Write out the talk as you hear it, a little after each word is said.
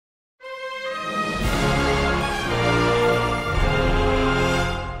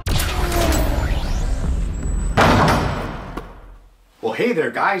Well, hey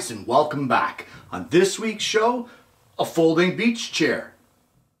there guys, and welcome back. On this week's show, a folding beach chair.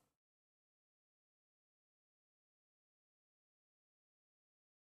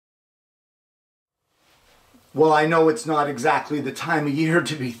 Well, I know it's not exactly the time of year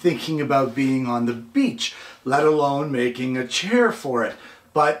to be thinking about being on the beach, let alone making a chair for it.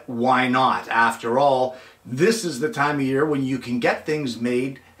 But why not? After all, this is the time of year when you can get things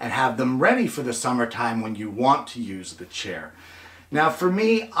made and have them ready for the summertime when you want to use the chair. Now for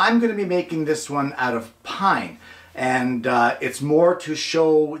me, I'm going to be making this one out of pine, and it's more to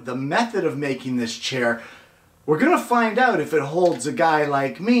show the method of making this chair. We're going to find out if it holds a guy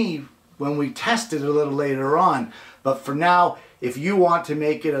like me when we test it a little later on. But for now, if you want to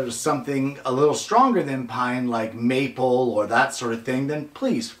make it out of something a little stronger than pine, like maple or that sort of thing, then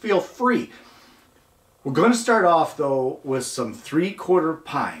please feel free. We're going to start off though with some 3/4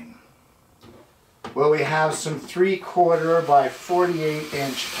 pine. Well, we have some 3/4 by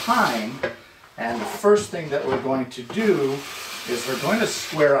 48-inch pine, and the first thing that we're going to do is we're going to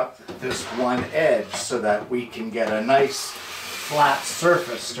square up this one edge so that we can get a nice flat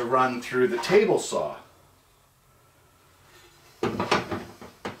surface to run through the table saw.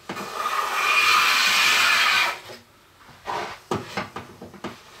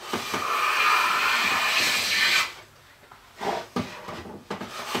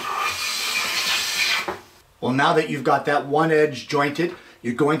 Well, now that you've got that one edge jointed,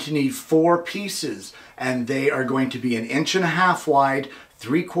 you're going to need 4 pieces, and they are going to be 1.5 inches wide,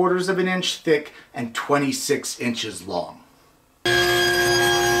 3/4 of an inch thick, and 26 inches long.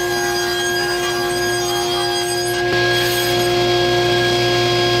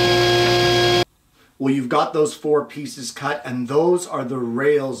 Well, you've got those 4 pieces cut, and those are the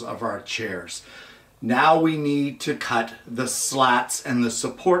rails of our chairs. Now we need to cut the slats and the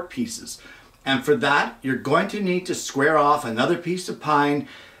support pieces. And for that, you're going to need to square off another piece of pine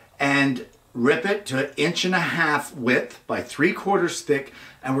and rip it to 1.5 inches width by 3/4 thick,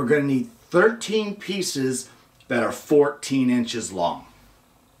 and we're going to need 13 pieces that are 14 inches long.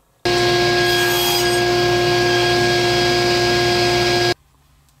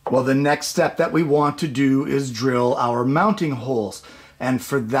 Well, the next step that we want to do is drill our mounting holes. And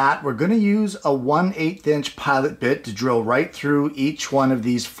for that, we're going to use a 1/8 inch pilot bit to drill right through each one of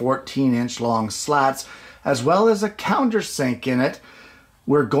these 14-inch long slats, as well as a countersink in it.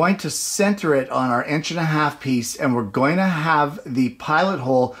 We're going to center it on our 1.5 inch piece, and we're going to have the pilot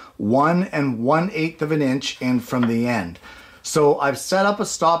hole 1 1/8 inch in from the end. So I've set up a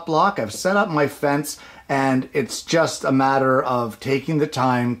stop block, I've set up my fence, and it's just a matter of taking the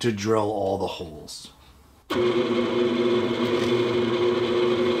time to drill all the holes.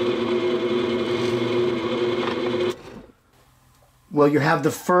 Well, you have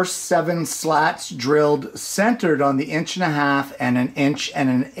the first 7 slats drilled centered on the 1.5 inches and 1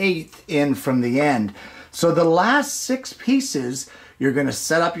 1/8 inches in from the end. So the last 6 pieces, you're going to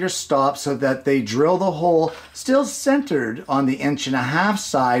set up your stop so that they drill the hole still centered on the 1.5 inch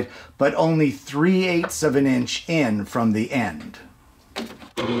side, but only 3/8 of an inch in from the end.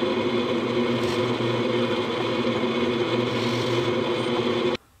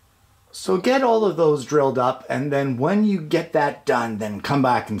 So get all of those drilled up, and then when you get that done, then come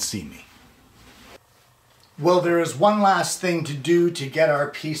back and see me. Well, there is one last thing to do to get our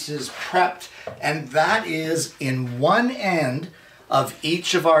pieces prepped, and that is in one end of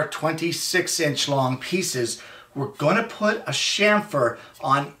each of our 26-inch long pieces, we're going to put a chamfer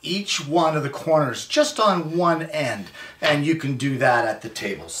on each one of the corners, just on one end, and you can do that at the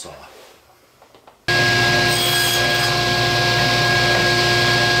table saw.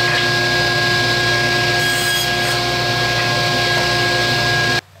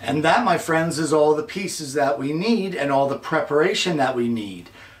 And that, my friends, is all the pieces that we need and all the preparation that we need.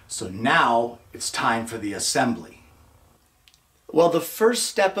 So now it's time for the assembly. Well, the first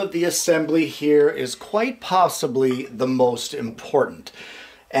step of the assembly here is quite possibly the most important.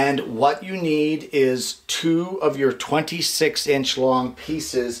 And what you need is 2 of your 26-inch long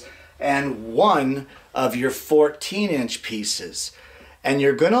pieces and 1 of your 14-inch pieces. And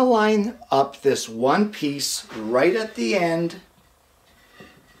you're going to line up this one piece right at the end,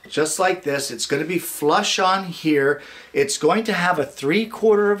 just like this. It's going to be flush on here. It's going to have a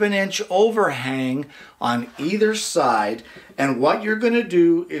 3/4 of an inch overhang on either side. And what you're going to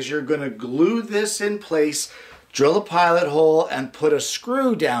do is you're going to glue this in place, drill a pilot hole, and put a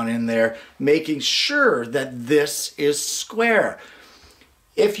screw down in there, making sure that this is square.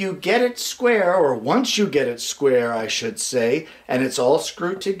 If you get it square, or once you get it square, I should say, and it's all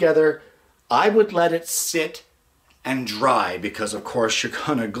screwed together, I would let it sit and dry, because of course you're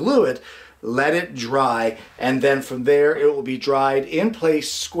going to glue it. let it dry, and then from there it will be dried in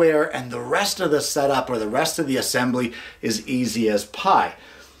place square, and the rest of the setup or the rest of the assembly is easy as pie.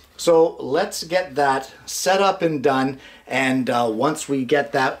 So let's get that set up and done, and once we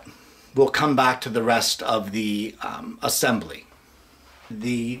get that, we'll come back to the rest of the assembly.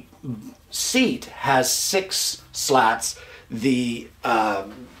 The seat has 6 slats. The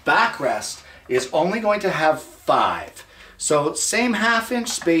backrest is only going to have 5. So same 1/2 inch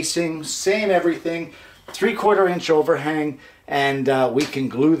spacing, same everything, 3/4 inch overhang, and we can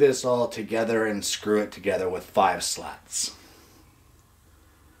glue this all together and screw it together with 5 slats.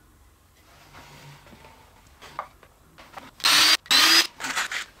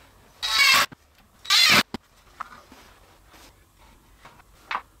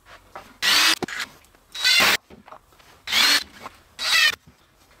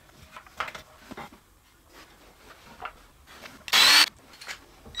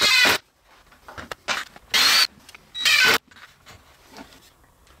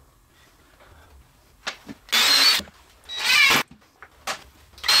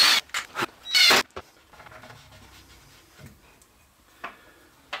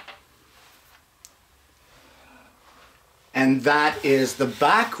 And that is the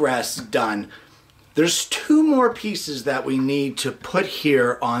backrest done. There's 2 more pieces that we need to put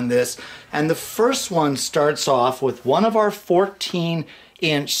here on this, and the first one starts off with one of our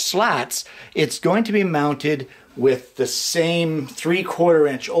 14-inch slats. It's going to be mounted with the same 3/4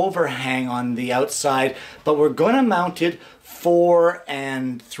 inch overhang on the outside, but we're going to mount it 4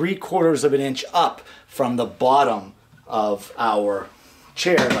 3/4 of an inch up from the bottom of our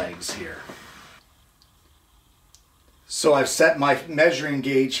chair legs here. So I've set my measuring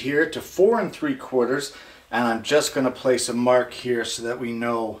gauge here to 4 3/4, and I'm just going to place a mark here so that we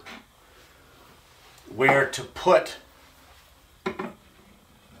know where to put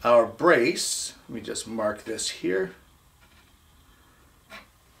our brace. Let me just mark this here.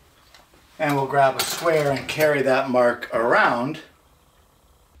 And we'll grab a square and carry that mark around.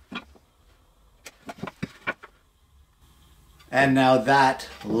 And now that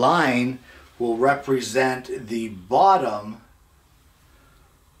line will represent the bottom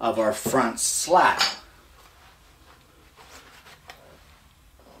of our front slat.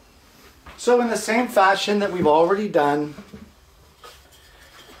 So in the same fashion that we've already done,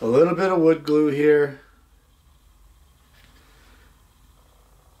 a little bit of wood glue here.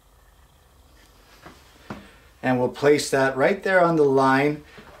 And we'll place that right there on the line.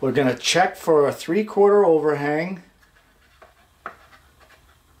 We're going to check for a 3/4 overhang.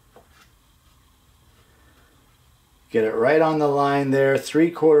 Get it right on the line there,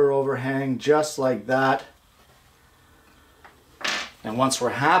 3/4 overhang, just like that. And once we're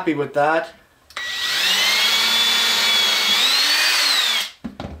happy with that,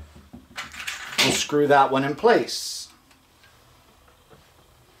 we'll screw that one in place.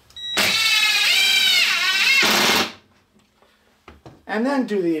 And then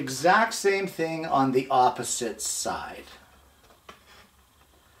do the exact same thing on the opposite side.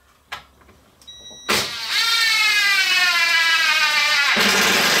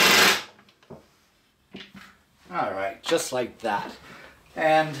 Alright, just like that.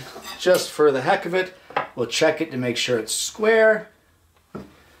 And just for the heck of it, we'll check it to make sure it's square.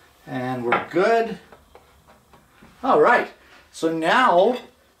 And we're good. Alright, so now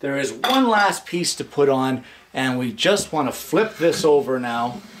there is one last piece to put on, and we just want to flip this over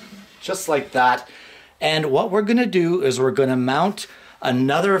now, just like that. And what we're going to do is we're going to mount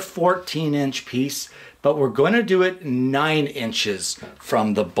another 14-inch piece, but we're going to do it 9 inches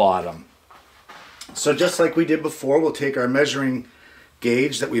from the bottom. So just like we did before, we'll take our measuring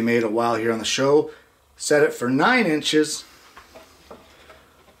gauge that we made a while here on the show, set it for 9 inches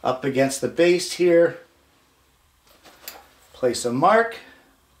up against the base here, place a mark,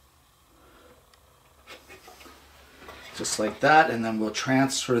 just like that, and then we'll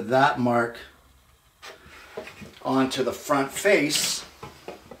transfer that mark onto the front face.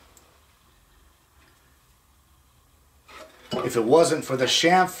 If it wasn't for the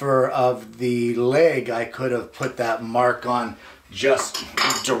chamfer of the leg, I could have put that mark on just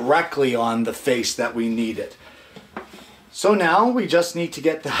directly on the face that we needed. So now we just need to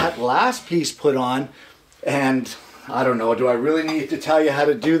get that last piece put on, and I don't know, do I really need to tell you how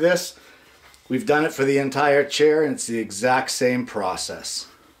to do this? We've done it for the entire chair, and it's the exact same process.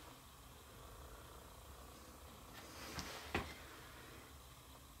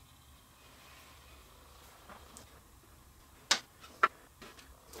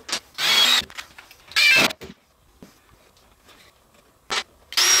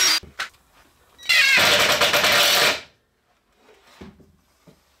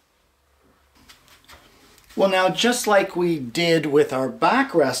 Well, now just like we did with our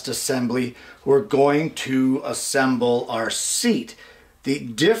backrest assembly, we're going to assemble our seat. The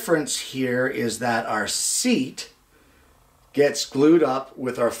difference here is that our seat gets glued up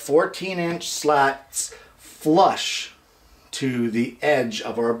with our 14-inch slats flush to the edge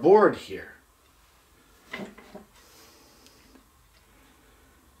of our board here.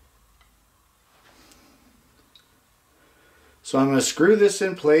 So I'm going to screw this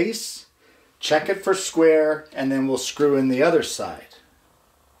in place, check it for square, and then we'll screw in the other side.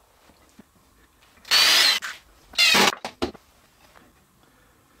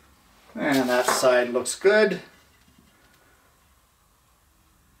 And that side looks good.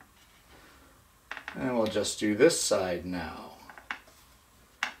 And we'll just do this side now.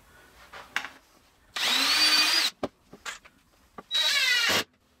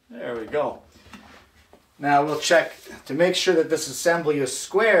 There we go. Now we'll check to make sure that this assembly is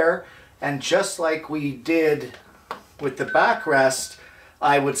square, and just like we did with the backrest,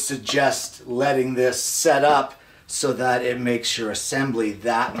 I would suggest letting this set up so that it makes your assembly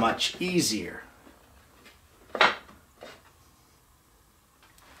that much easier.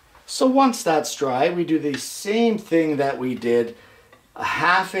 So once that's dry, we do the same thing that we did, a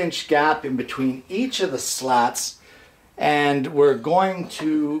 1/2-inch gap in between each of the slats, and we're going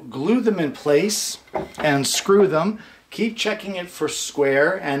to glue them in place and screw them. Keep checking it for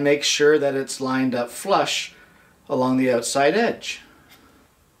square and make sure that it's lined up flush along the outside edge.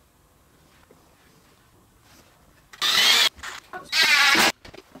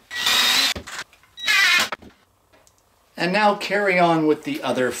 And now carry on with the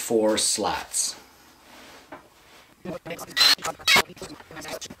other 4 slats.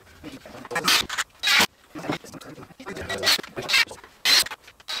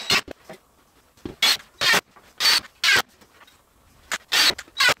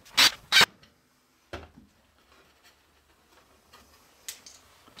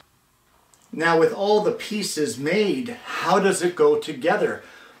 Now with all the pieces made, how does it go together?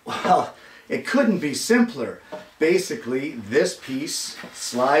 Well, it couldn't be simpler. Basically, this piece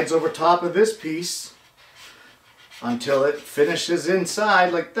slides over top of this piece until it finishes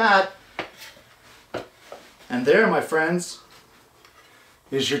inside like that. And there, my friends,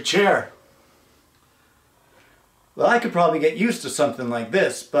 is your chair. Well, I could probably get used to something like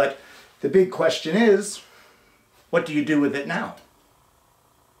this, but the big question is, what do you do with it now?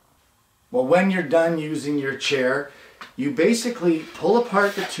 Well, when you're done using your chair, you basically pull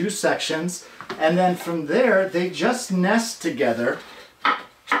apart the 2 sections, and then from there they just nest together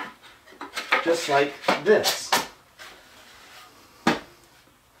just like this.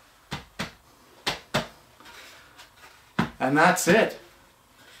 And that's it.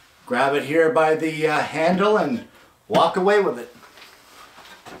 Grab it here by the handle and walk away with it.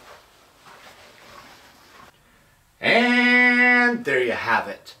 And there you have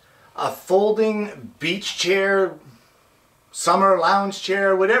it. A folding beach chair, summer lounge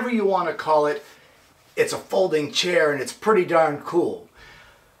chair, whatever you want to call it. It's a folding chair and it's pretty darn cool.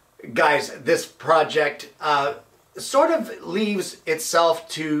 Guys, this project sort of leaves itself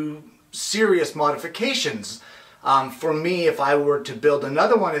to serious modifications. For me, if I were to build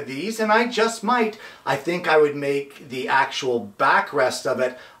another one of these, and I just might, I think I would make the actual backrest of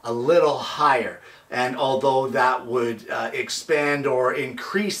it a little higher. And although that would expand or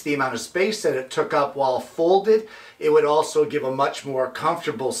increase the amount of space that it took up while folded, it would also give a much more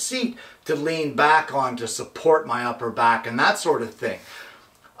comfortable seat to lean back on to support my upper back and that sort of thing.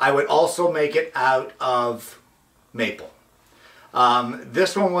 I would also make it out of maple.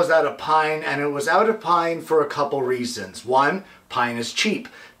 This one was out of pine, and it was out of pine for a couple reasons. 1, pine is cheap.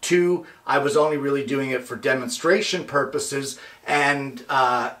 2, I was only really doing it for demonstration purposes and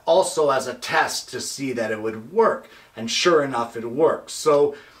also as a test to see that it would work. And sure enough, it works.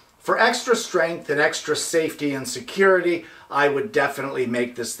 So for extra strength and extra safety and security, I would definitely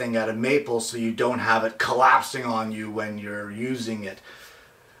make this thing out of maple so you don't have it collapsing on you when you're using it.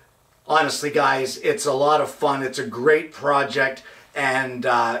 Honestly, guys, it's a lot of fun. It's a great project, and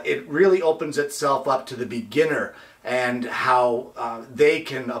it really opens itself up to the beginner and how they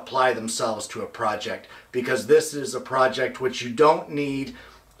can apply themselves to a project, because this is a project which you don't need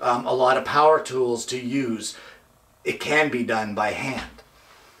a lot of power tools to use. It can be done by hand.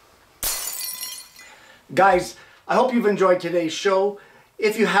 Guys, I hope you've enjoyed today's show.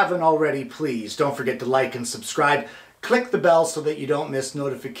 If you haven't already, please don't forget to like and subscribe. Click the bell so that you don't miss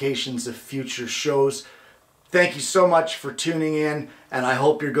notifications of future shows. Thank you so much for tuning in, and I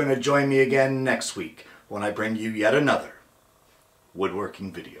hope you're going to join me again next week when I bring you yet another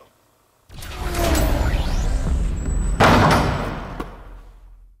woodworking video.